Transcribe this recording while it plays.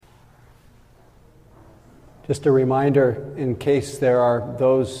Just a reminder, in case there are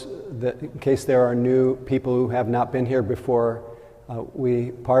new people who have not been here before,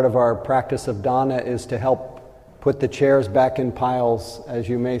 part of our practice of dana is to help put the chairs back in piles, as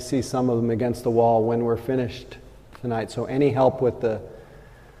you may see some of them against the wall when we're finished tonight. So any help with the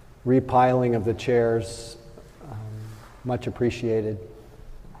repiling of the chairs, much appreciated.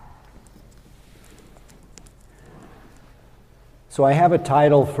 So I have a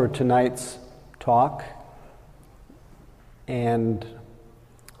title for tonight's talk, and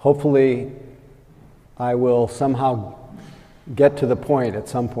hopefully I will somehow get to the point at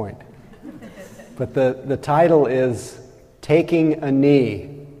some point. But the title is Taking a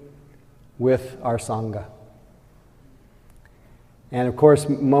Knee with Our Sangha. And of course,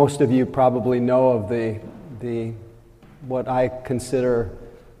 most of you probably know of the what I consider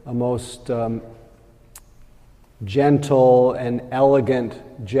a most gentle and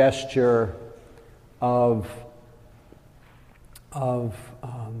elegant gesture of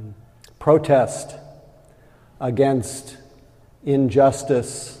protest against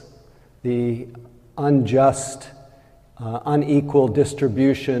injustice, the unjust, unequal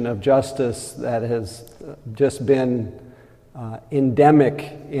distribution of justice that has just been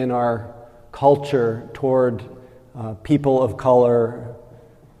endemic in our culture toward people of color,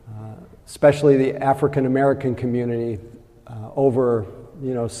 especially the African American community,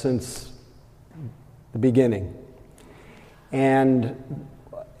 since the beginning. And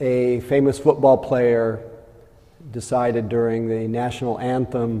a famous football player decided during the national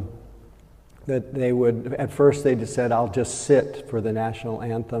anthem that at first they just said, I'll just sit for the national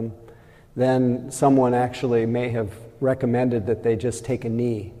anthem. Then someone actually may have recommended that they just take a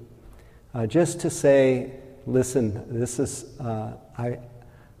knee. Just to say, listen, this is, I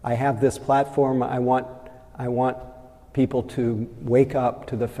have this platform, I want people to wake up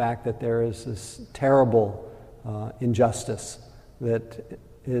to the fact that there is this terrible injustice that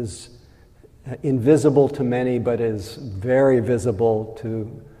is invisible to many, but is very visible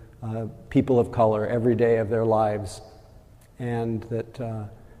to people of color every day of their lives, and that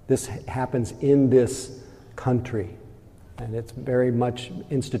this happens in this country, and it's very much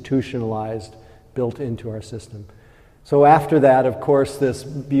institutionalized, built into our system. So after that, of course, this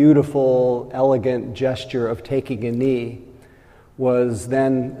beautiful, elegant gesture of taking a knee was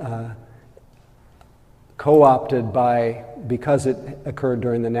then co-opted because it occurred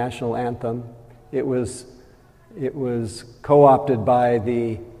during the national anthem, it was co-opted by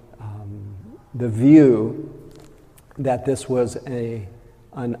the view that this was an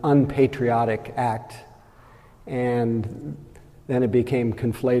unpatriotic act, and then it became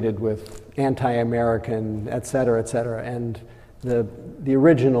conflated with anti-American, et cetera, and the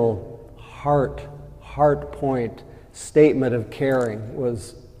original heart point statement of caring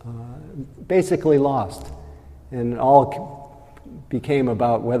was basically lost, and all became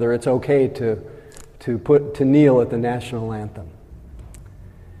about whether it's okay to kneel at the national anthem.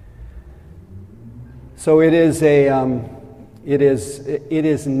 So it is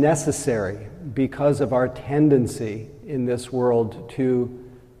necessary, because of our tendency in this world to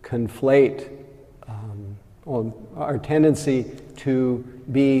conflate, our tendency to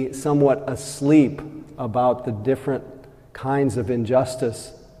be somewhat asleep about the different kinds of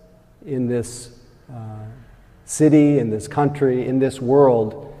injustice in this city, in this country, in this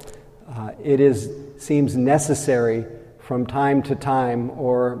world. Seems necessary from time to time,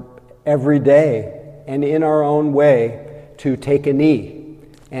 or every day, and in our own way, to take a knee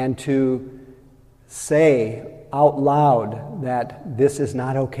and to say out loud that this is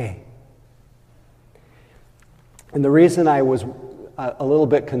not okay. And the reason I was a little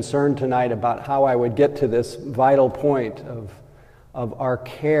bit concerned tonight about how I would get to this vital point of our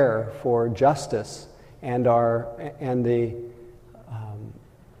care for justice and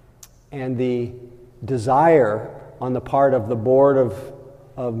the desire on the part of the board of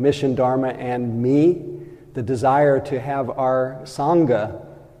Mission Dharma and me, the desire to have our Sangha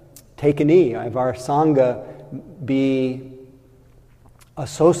take a knee, have our Sangha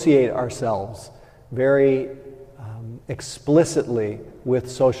associate ourselves very explicitly with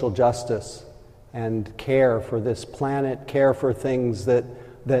social justice and care for this planet, care for things that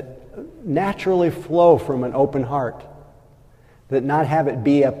naturally flow from an open heart, that not have it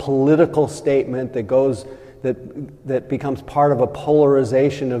be a political statement that becomes part of a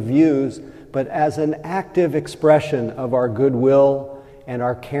polarization of views, but as an active expression of our goodwill and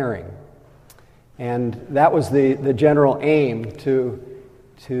our caring. And that was the general aim to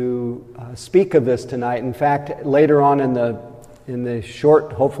speak of this tonight. In fact, later on in the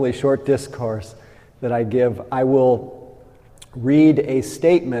hopefully short discourse that I give, I will read a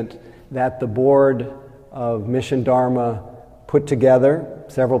statement that the board of Mission Dharma put together,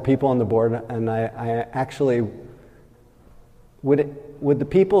 several people on the board, and I actually, would the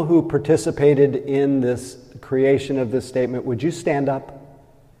people who participated in this creation of this statement, would you stand up?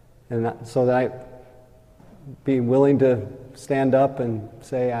 And so that I be willing to stand up and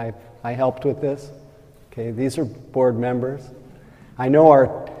say I helped with this? Okay, these are board members. I know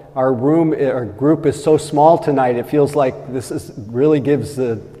our group is so small tonight, it feels like this really gives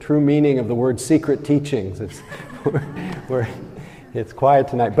the true meaning of the word secret teachings. It's quiet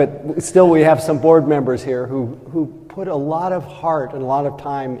tonight, but still we have some board members here who put a lot of heart and a lot of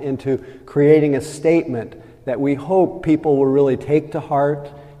time into creating a statement that we hope people will really take to heart,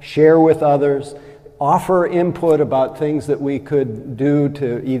 share with others, offer input about things that we could do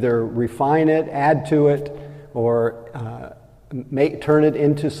to either refine it, add to it, or turn it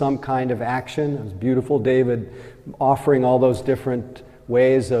into some kind of action. It was beautiful, David, offering all those different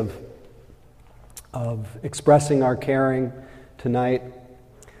ways of expressing our caring tonight.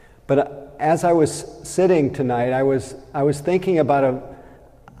 But as I was sitting tonight, I was thinking about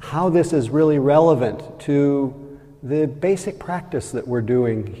how this is really relevant to the basic practice that we're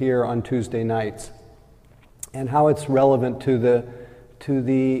doing here on Tuesday nights, and how it's relevant to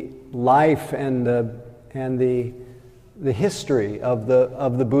the life and the history of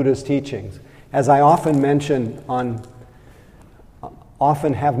the Buddha's teachings. As I often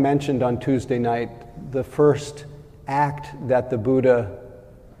have mentioned on Tuesday night, the first act that the Buddha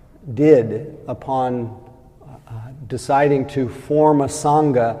did upon deciding to form a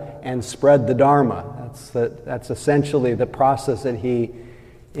sangha and spread the Dharma. That's essentially the process that he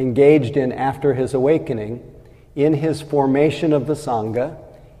engaged in after his awakening. In his formation of the sangha,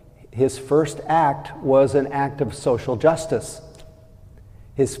 his first act was an act of social justice.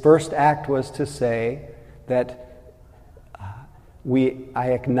 His first act was to say that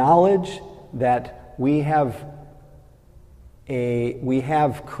I acknowledge that we have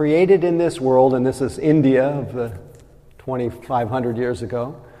created in this world, and this is India of the 2,500 years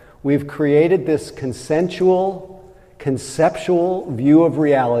ago, we've created this conceptual view of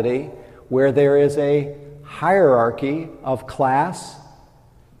reality where there is a hierarchy of class,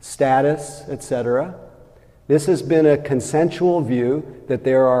 status, etc. This has been a consensual view that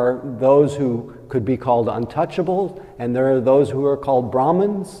there are those who could be called untouchables, and there are those who are called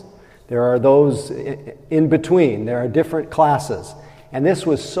Brahmins. There are those in between. There are different classes. And this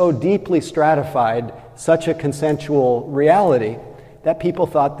was so deeply stratified, such a consensual reality, that people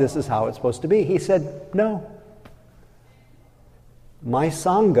thought this is how it's supposed to be. He said, no. My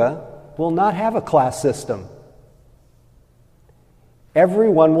Sangha will not have a class system.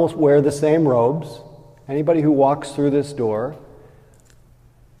 Everyone will wear the same robes. Anybody who walks through this door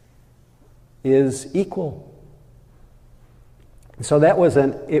is equal. So it was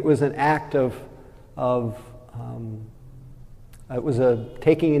an act of it was a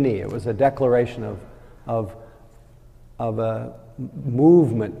taking a knee. It was a declaration of a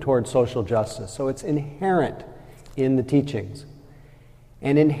movement toward social justice. So it's inherent in the teachings.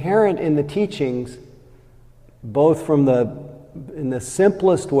 And inherent in the teachings, both in the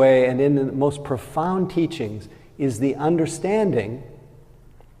simplest way and in the most profound teachings, is the understanding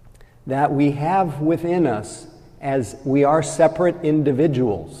that we have within us as we are separate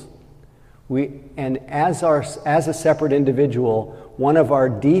individuals. As a separate individual, one of our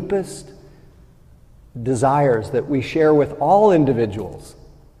deepest desires that we share with all individuals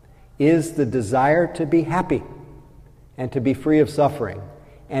is the desire to be happy and to be free of suffering.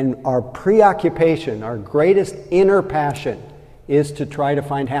 And our preoccupation, our greatest inner passion, is to try to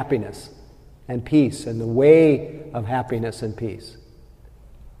find happiness and peace and the way of happiness and peace.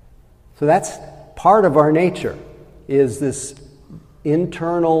 So that's part of our nature, is this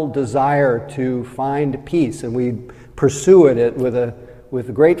internal desire to find peace, and we pursue it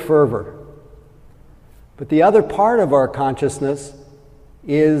with great fervor. But the other part of our consciousness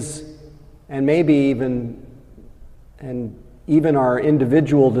is, and maybe even our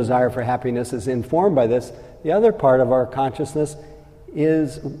individual desire for happiness is informed by this, the other part of our consciousness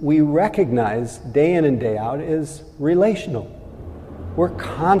is we recognize day in and day out is relational. We're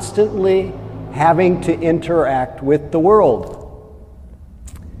constantly having to interact with the world.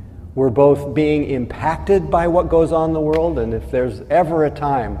 We're both being impacted by what goes on in the world, and if there's ever a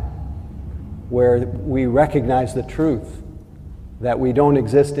time where we recognize the truth that we don't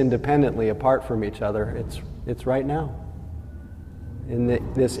exist independently apart from each other, it's right now. In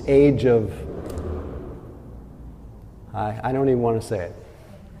this age of, I don't even want to say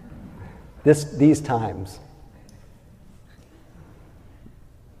it, these times.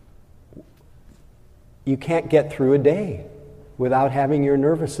 You can't get through a day without having your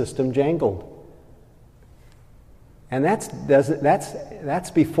nervous system jangled. And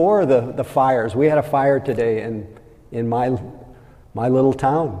that's before the fires. We had a fire today in my little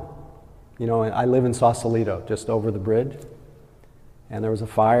town. You know, I live in Sausalito, just over the bridge. And there was a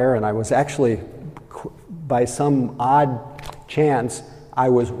fire, and I was actually, by some odd chance, I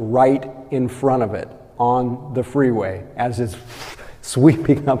was right in front of it on the freeway as it's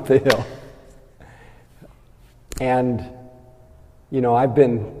sweeping up the hill. And, you know, I've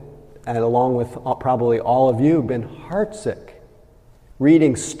been, and along with probably all of you, been heartsick,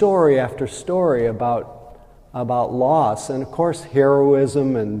 reading story after story about loss, and of course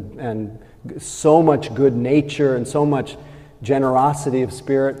heroism and so much good nature and so much generosity of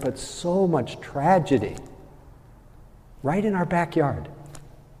spirit, but so much tragedy right in our backyard.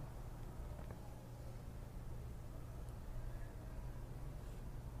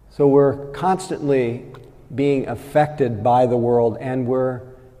 So we're constantly being affected by the world,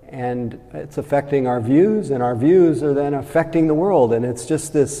 and it's affecting our views, and our views are then affecting the world, and it's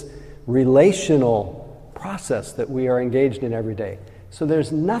just this relational process that we are engaged in every day. So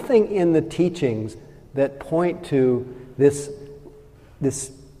there's nothing in the teachings that point to this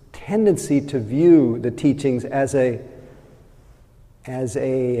tendency to view the teachings as a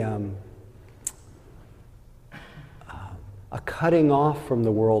cutting off from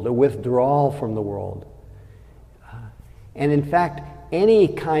the world, a withdrawal from the world. And in fact, any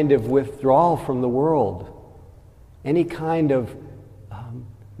kind of withdrawal from the world, any kind of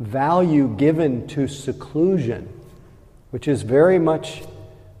value given to seclusion, which is very much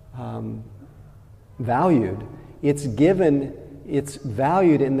valued, it's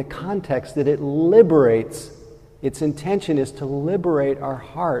valued in the context that it liberates. Its intention is to liberate our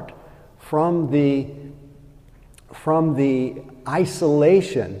heart from the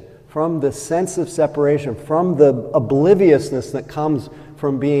isolation, from the sense of separation, from the obliviousness that comes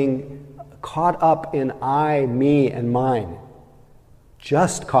from being caught up in I, me, and mine,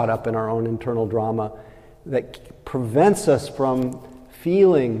 just caught up in our own internal drama that prevents us from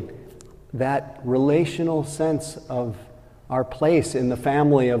feeling that relational sense of our place in the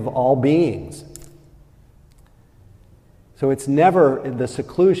family of all beings. So the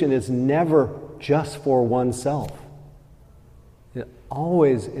seclusion is never just for oneself. It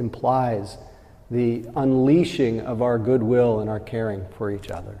always implies the unleashing of our goodwill and our caring for each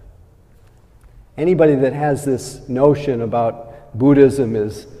other. Anybody that has this notion about Buddhism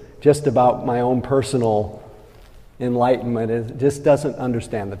is just about my own personal enlightenment, it just doesn't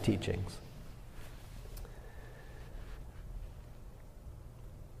understand the teachings.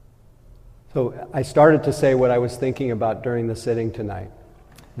 So I started to say what I was thinking about during the sitting tonight.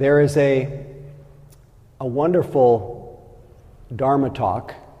 There is a wonderful Dharma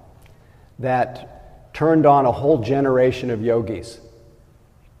talk that turned on a whole generation of yogis.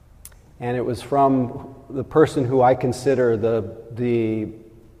 And it was from the person who I consider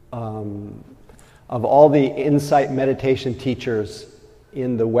of all the insight meditation teachers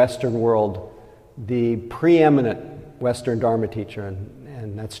in the Western world, the preeminent Western Dharma teacher,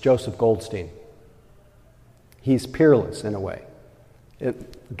 and that's Joseph Goldstein. He's peerless in a way.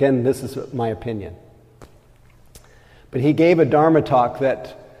 Again, this is my opinion. But he gave a Dharma talk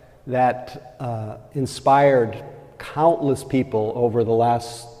that inspired countless people over the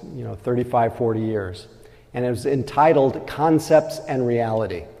last 35, 40 years. And it was entitled Concepts and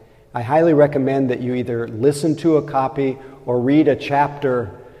Reality. I highly recommend that you either listen to a copy or read a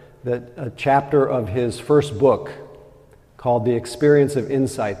chapter of his first book called The Experience of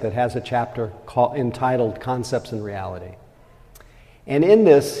Insight that has a chapter entitled Concepts and Reality. And in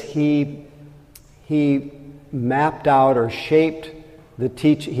this, he mapped out or shaped the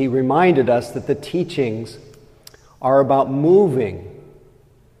teaching. He reminded us that the teachings are about moving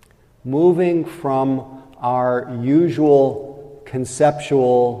from our usual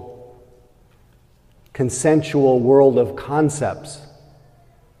consensual world of concepts,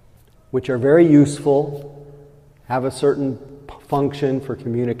 which are very useful, have a certain function for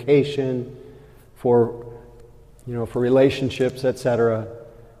communication, for relationships, etc.,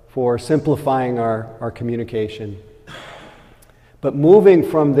 for simplifying our communication. But moving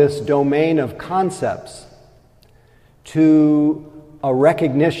from this domain of concepts to a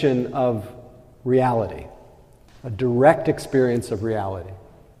recognition of reality, a direct experience of reality.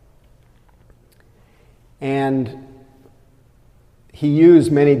 And he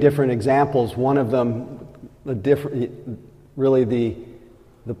used many different examples. One of them, the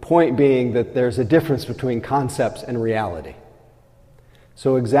point being that there's a difference between concepts and reality.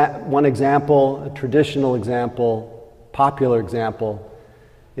 So one example, a traditional example, popular example,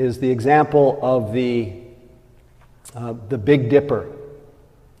 is the example of the Big Dipper.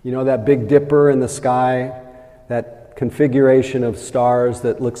 You know that Big Dipper in the sky, that configuration of stars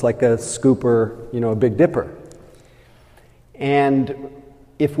that looks like a scooper, a Big Dipper. And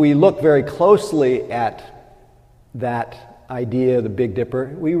if we look very closely at that idea of the Big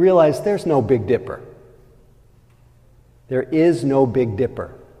Dipper, we realize there's no Big Dipper. There is no Big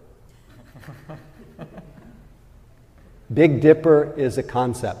Dipper. Big Dipper is a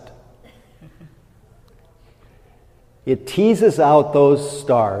concept. It teases out those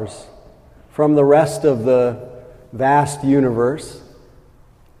stars from the rest of the vast universe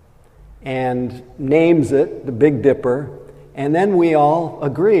and names it the Big Dipper, and then we all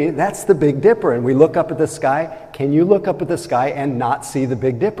agree that's the Big Dipper, and we look up at the sky. Can you look up at the sky and not see the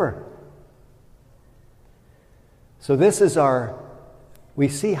Big Dipper? So we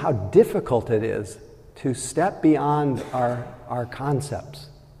see how difficult it is to step beyond our concepts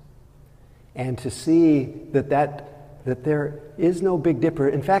and to see that there is no Big Dipper.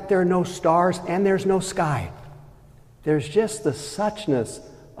 In fact, there are no stars and there's no sky. There's just the suchness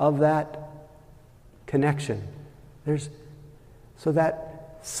of that connection. So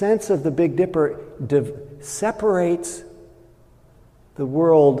that sense of the Big Dipper separates the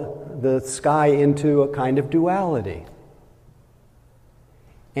world, the sky, into a kind of duality.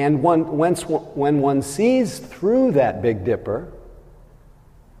 And when one sees through that Big Dipper,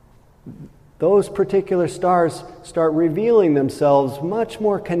 those particular stars start revealing themselves much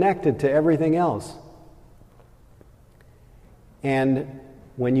more connected to everything else. And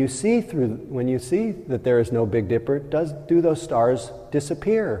when you see that there is no Big Dipper, do those stars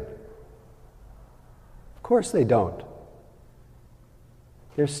disappear? Of course they don't.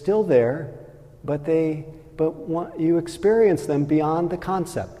 They're still there, but you experience them beyond the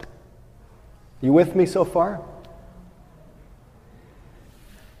concept. You with me so far?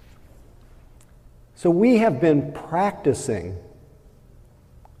 So we have been practicing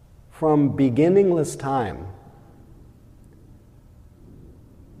from beginningless time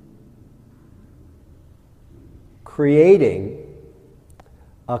creating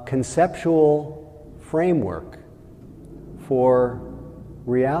a conceptual framework for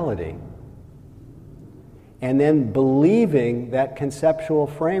reality, and then believing that conceptual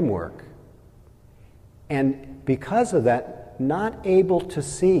framework, and because of that, not able to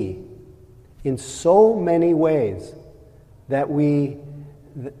see in so many ways that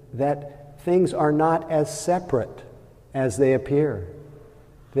things are not as separate as they appear.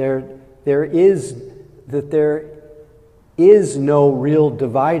 There is no real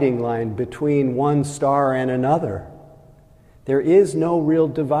dividing line between one star and another. There is no real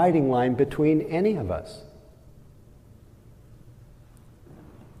dividing line between any of us.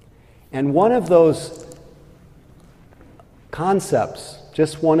 And one of those concepts,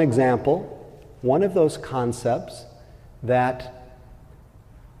 just one example, one of those concepts that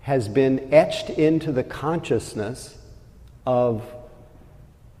has been etched into the consciousness of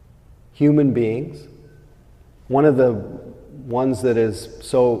human beings, one of the ones that is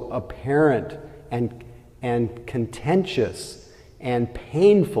so apparent and contentious and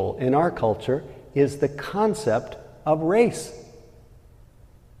painful in our culture is the concept of race.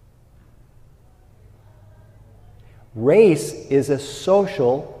 Race is a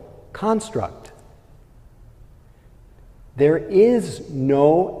social construct. There is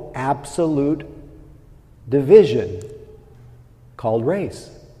no absolute division called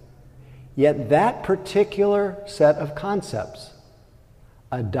race. Yet that particular set of concepts,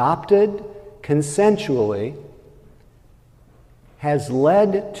 adopted consensually, has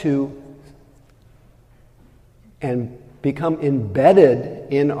led to and become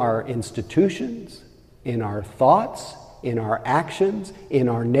embedded in our institutions, in our thoughts, in our actions, in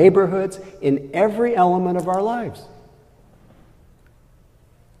our neighborhoods, in every element of our lives.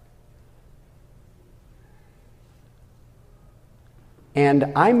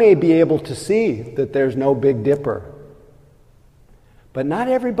 And I may be able to see that there's no Big Dipper, but not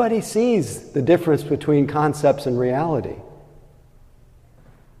everybody sees the difference between concepts and reality.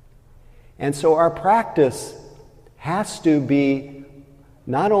 And so our practice has to be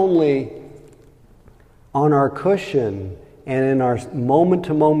not only on our cushion and in our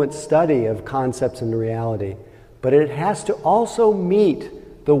moment-to-moment study of concepts and reality, but it has to also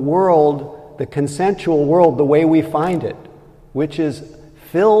meet the world, the consensual world, the way we find it, which is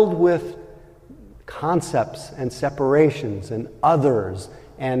filled with concepts and separations and others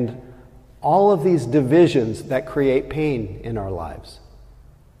and all of these divisions that create pain in our lives.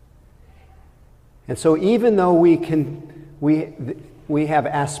 And so even though we have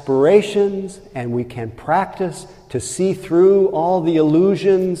aspirations and we can practice to see through all the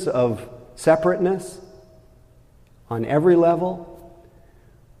illusions of separateness on every level,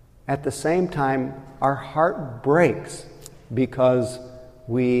 at the same time, our heart breaks because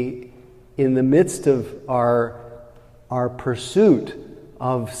we, in the midst of our pursuit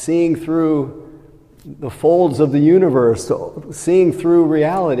of seeing through the folds of the universe, seeing through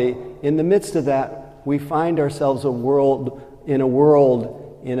reality, in the midst of that, we find ourselves in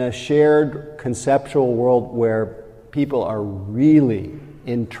a shared conceptual world where people are really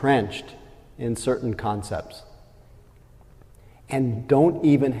entrenched in certain concepts and don't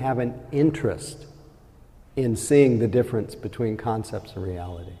even have an interest in seeing the difference between concepts and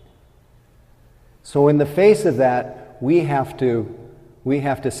reality. So in the face of that, we have to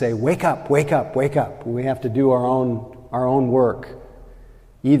say, wake up, wake up, wake up. We have to do our own work,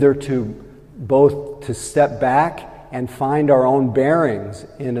 either to step back and find our own bearings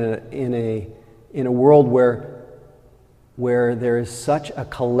in a world where there is such a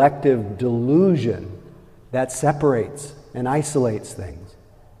collective delusion that separates and isolates things.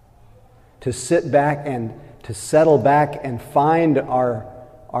 To sit back and to settle back and find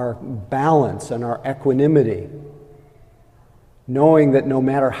our balance and our equanimity, knowing that no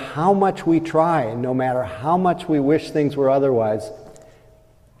matter how much we try and no matter how much we wish things were otherwise,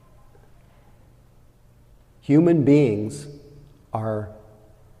 human beings are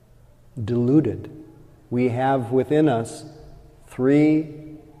deluded. We have within us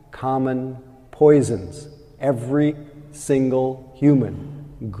 3 common poisons, every single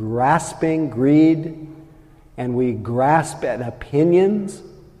human: grasping, greed, and we grasp at opinions,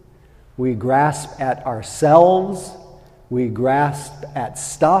 we grasp at ourselves, we grasp at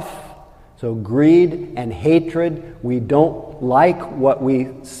stuff. So greed and hatred, we don't like what we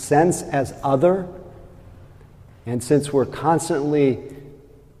sense as other. And since we're constantly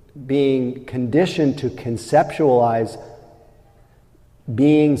being conditioned to conceptualize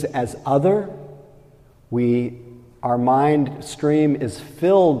beings as other, our mind stream is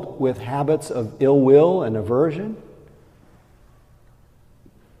filled with habits of ill will and aversion.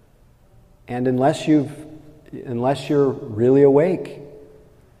 And unless you're really awake,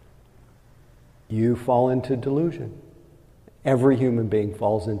 you fall into delusion. Every human being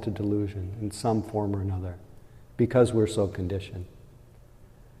falls into delusion in some form or another because we're so conditioned.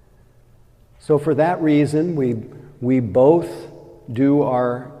 So for that reason, we both do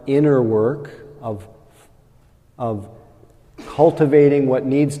our inner work of cultivating what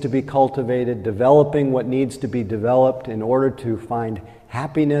needs to be cultivated, developing what needs to be developed in order to find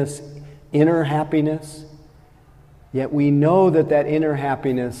happiness, inner happiness. Yet we know that inner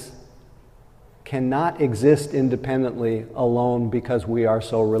happiness cannot exist independently alone because we are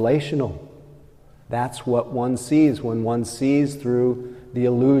so relational. That's what one sees when one sees through the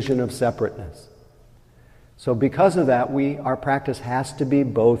illusion of separateness. So because of that, our practice has to be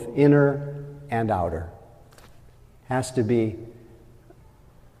both inner and outer. Has to be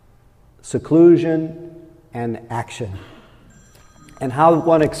seclusion and action. And how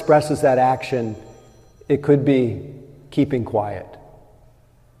one expresses that action, it could be keeping quiet.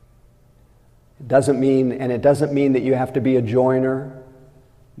 It doesn't mean that you have to be a joiner,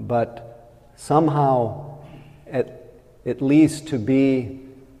 but somehow at least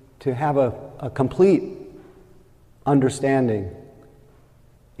to have a complete understanding.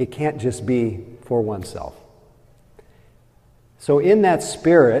 It can't just be for oneself. So in that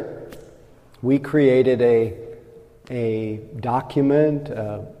spirit, we created a document,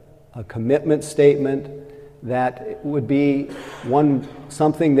 a commitment statement that would be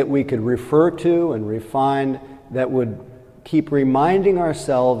something that we could refer to and refine, that would keep reminding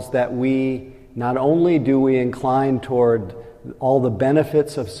ourselves that not only do we incline toward all the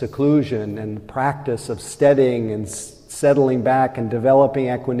benefits of seclusion and practice of steadying and settling back and developing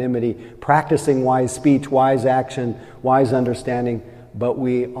equanimity, practicing wise speech, wise action, wise understanding, but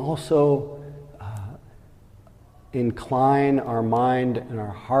we also incline our mind and our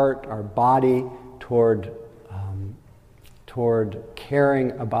heart, our body toward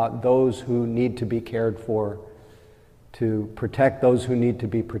caring about those who need to be cared for, to protect those who need to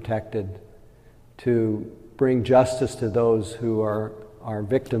be protected, to bring justice to those who are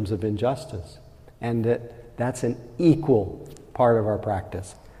victims of injustice. And that's an equal part of our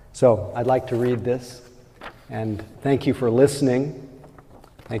practice. So I'd like to read this, and thank you for listening.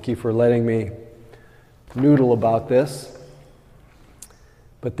 Thank you for letting me noodle about this.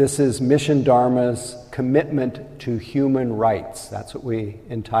 But this is Mission Dharma's Commitment to Human Rights. That's what we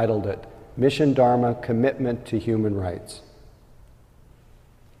entitled it. Mission Dharma, Commitment to Human Rights.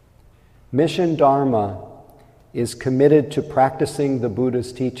 Mission Dharma is committed to practicing the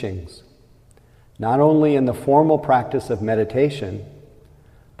Buddha's teachings, not only in the formal practice of meditation,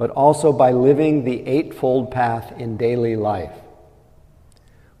 but also by living the Eightfold Path in daily life.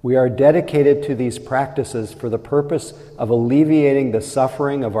 We are dedicated to these practices for the purpose of alleviating the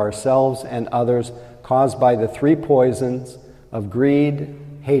suffering of ourselves and others caused by the three poisons of greed,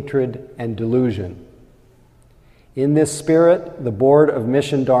 hatred, and delusion. In this spirit, the Board of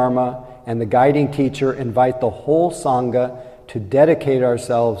Mission Dharma and the guiding teacher invite the whole Sangha to dedicate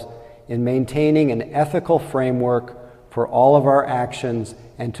ourselves in maintaining an ethical framework for all of our actions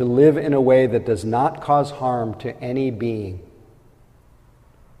and to live in a way that does not cause harm to any being.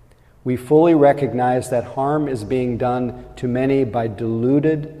 We fully recognize that harm is being done to many by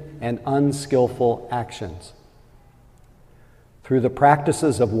deluded and unskillful actions. Through the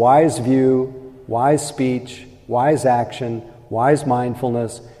practices of wise view, wise speech, wise action, wise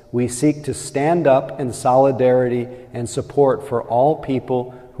mindfulness, we seek to stand up in solidarity and support for all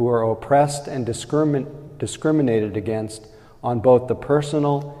people who are oppressed and discriminated against on both the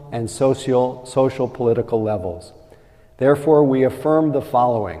personal and social political levels. Therefore, we affirm the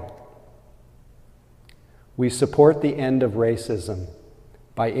following. We support the end of racism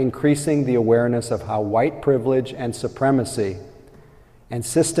by increasing the awareness of how white privilege and supremacy and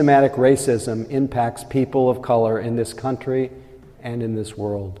systematic racism impacts people of color in this country and in this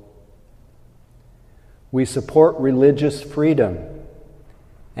world. We support religious freedom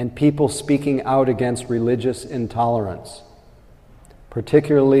and people speaking out against religious intolerance,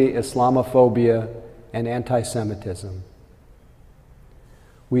 particularly Islamophobia and anti-Semitism.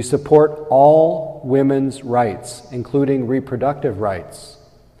 We support all women's rights, including reproductive rights,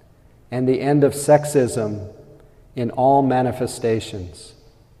 and the end of sexism in all manifestations.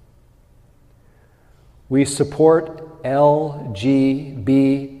 We support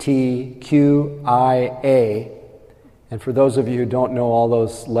LGBTQIA, and for those of you who don't know all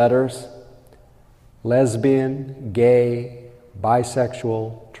those letters, lesbian, gay,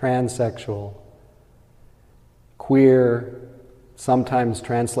 bisexual, transsexual, queer, sometimes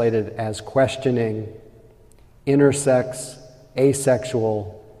translated as questioning, intersex,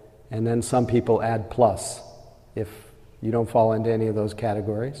 asexual, and then some people add plus if you don't fall into any of those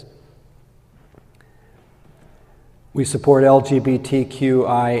categories. We support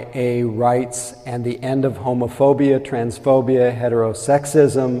LGBTQIA rights and the end of homophobia, transphobia,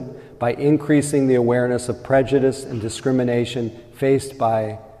 heterosexism by increasing the awareness of prejudice and discrimination faced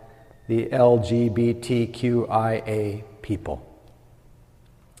by the LGBTQIA people.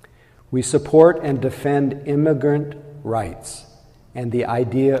 We support and defend immigrant rights and the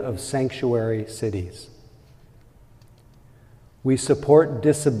idea of sanctuary cities. We support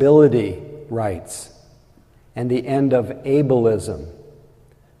disability rights and the end of ableism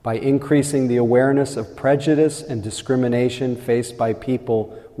by increasing the awareness of prejudice and discrimination faced by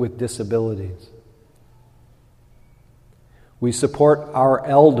people with disabilities. We support our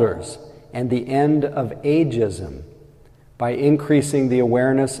elders and the end of ageism by increasing the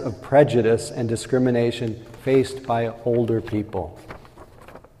awareness of prejudice and discrimination faced by older people.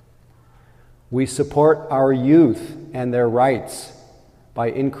 We support our youth and their rights by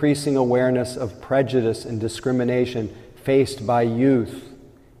increasing awareness of prejudice and discrimination faced by youth,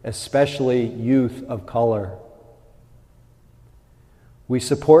 especially youth of color. We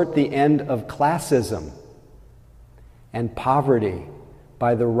support the end of classism and poverty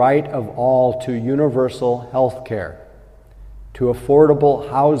by the right of all to universal health care, to affordable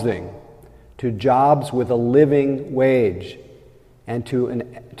housing, to jobs with a living wage, and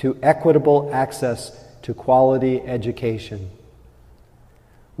to equitable access to quality education.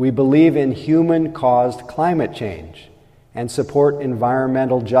 We believe in human-caused climate change and support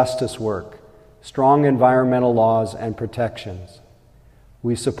environmental justice work, strong environmental laws and protections.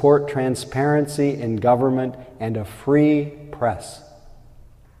 We support transparency in government and a free press.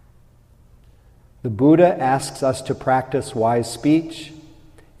 The Buddha asks us to practice wise speech,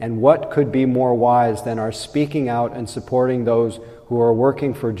 and what could be more wise than our speaking out and supporting those who are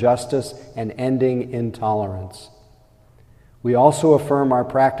working for justice and ending intolerance? We also affirm our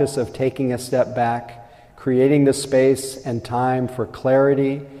practice of taking a step back, creating the space and time for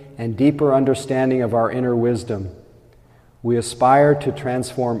clarity and deeper understanding of our inner wisdom. We aspire to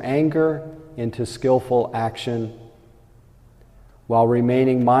transform anger into skillful action while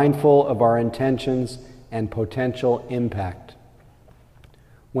remaining mindful of our intentions and potential impact.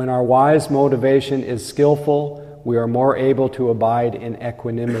 When our wise motivation is skillful, we are more able to abide in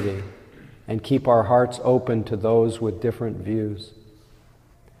equanimity and keep our hearts open to those with different views.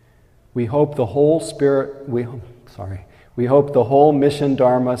 We hope the whole Mission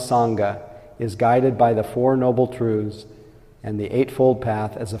Dharma Sangha is guided by the Four Noble Truths and the Eightfold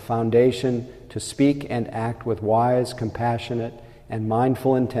Path as a foundation to speak and act with wise, compassionate, and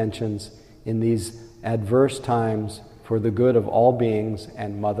mindful intentions in these adverse times for the good of all beings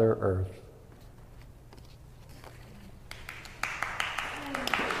and Mother Earth.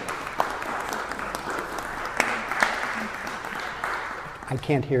 I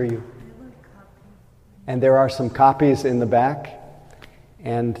can't hear you. And there are some copies in the back.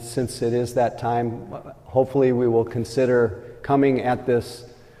 And since it is that time, hopefully we will consider coming at this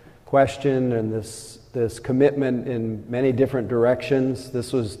question and this commitment in many different directions.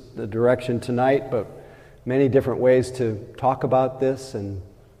 This was the direction tonight, but many different ways to talk about this and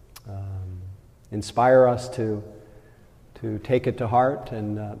inspire us to take it to heart.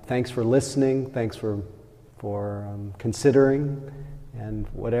 And thanks for listening. Thanks for considering. And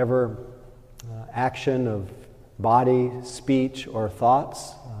whatever action of body, speech, or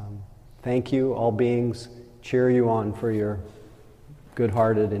thoughts, thank you. All beings cheer you on for your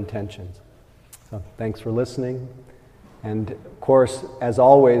good-hearted intentions. So thanks for listening. And of course, as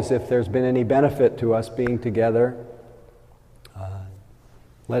always, if there's been any benefit to us being together,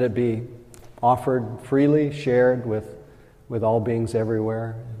 let it be offered freely, shared with all beings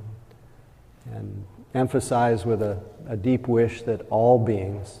everywhere, and emphasize with a deep wish that all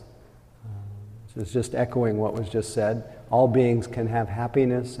beings, this is just echoing what was just said, all beings can have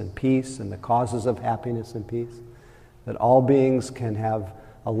happiness and peace and the causes of happiness and peace, that all beings can have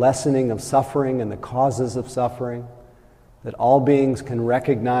a lessening of suffering and the causes of suffering, that all beings can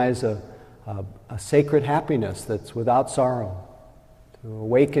recognize a sacred happiness that's without sorrow, to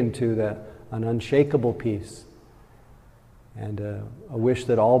awaken to an unshakable peace, and a wish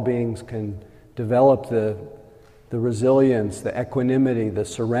that all beings can develop the resilience, the equanimity, the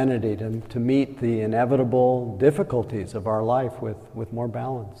serenity to meet the inevitable difficulties of our life with more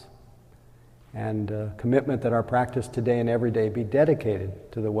balance. And a commitment that our practice today and every day be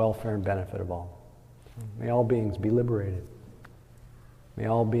dedicated to the welfare and benefit of all. May all beings be liberated. May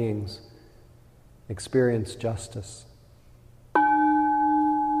all beings experience justice.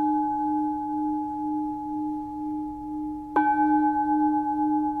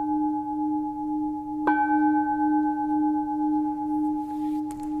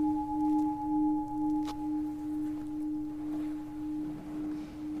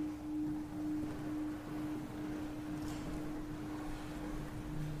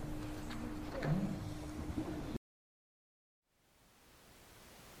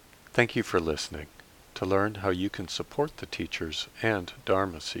 Thank you for listening. To learn how you can support the teachers and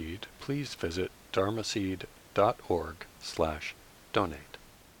Dharma Seed, please visit dharmaseed.org/donate.